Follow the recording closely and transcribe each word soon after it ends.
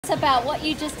About what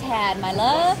you just had, my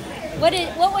love.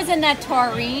 What was in that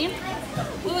tureen?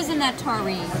 What was in that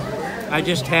tureen? I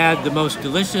just had the most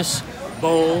delicious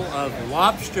bowl of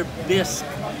lobster bisque.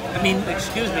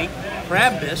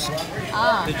 Crab bisque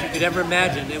that you could ever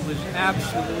imagine. It was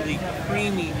absolutely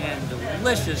creamy and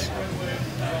delicious,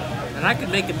 and I could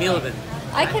make a meal of it.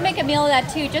 I could make a meal of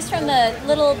that too, just from the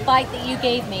little bite that you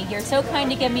gave me. You're so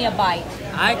kind to give me a bite.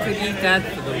 I could eat that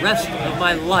for the rest of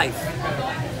my life.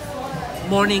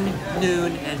 Morning,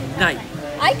 noon, and night.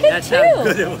 I could That's too. How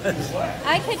good it was.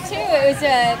 I could too. It was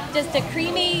just a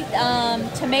creamy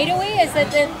tomatoey. Is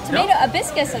it the tomato? Nope. A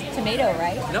bisque is a tomato,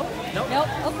 right? Nope.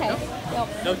 Okay. Nope.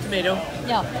 No tomato.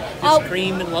 No. Just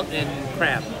cream and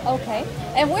crab. Okay.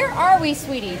 And where are we,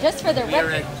 sweetie? Just for the We are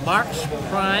record. at Mark's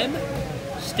Prime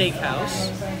Steakhouse.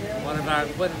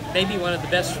 Maybe one of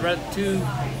the two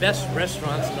best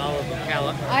restaurants in all of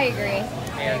Ocala. I agree.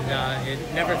 And it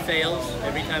never fails.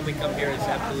 Every time we come here, it's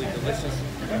absolutely delicious.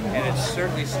 And it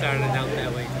certainly started out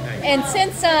that way tonight. And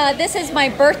since this is my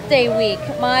birthday week,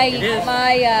 my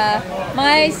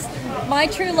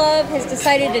true love has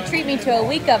decided to treat me to a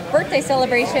week of birthday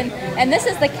celebration, and this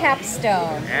is the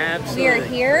capstone. Absolutely. We are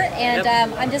here, and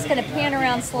I'm just going to pan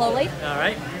around slowly. All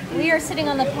right. We are sitting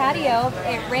on the patio.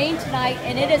 It rained tonight,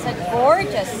 and it is a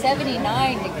gorgeous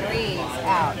 79 degrees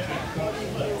out.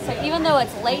 So even though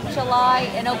it's late July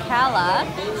in Ocala,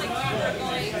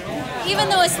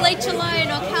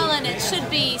 and it should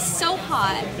be so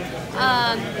hot,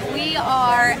 we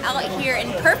are out here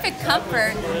in perfect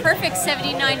comfort, perfect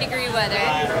 79 degree weather,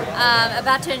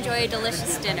 about to enjoy a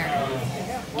delicious dinner.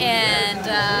 And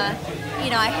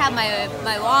I have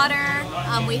my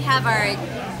water. We have our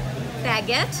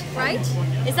baguette, right?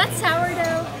 Is that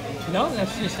sourdough? No,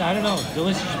 that's just, I don't know,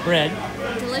 delicious bread.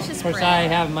 Delicious Of course, bread. I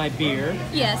have my beer.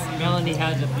 Yes. Melanie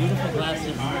has a beautiful glass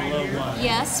of Merlot wine.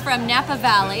 Yes, from Napa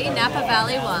Valley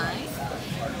wine.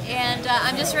 And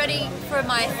I'm just ready for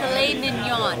my filet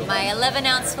mignon, my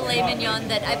 11-ounce filet mignon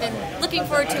that I've been looking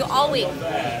forward to all week.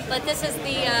 But this is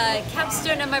the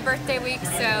capstone of my birthday week,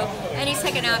 so any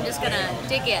second now I'm just going to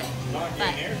dig in.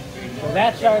 But Well,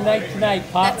 that's our night tonight,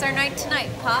 Pop. that's our night tonight,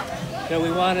 Pop. So we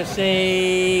want to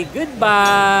say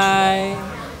goodbye.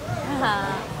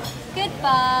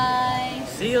 Goodbye.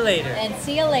 See you later. And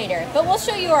see you later. But we'll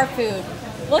show you our food.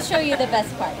 We'll show you the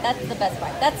best part. That's the best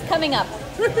part. That's coming up.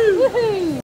 Woohoo!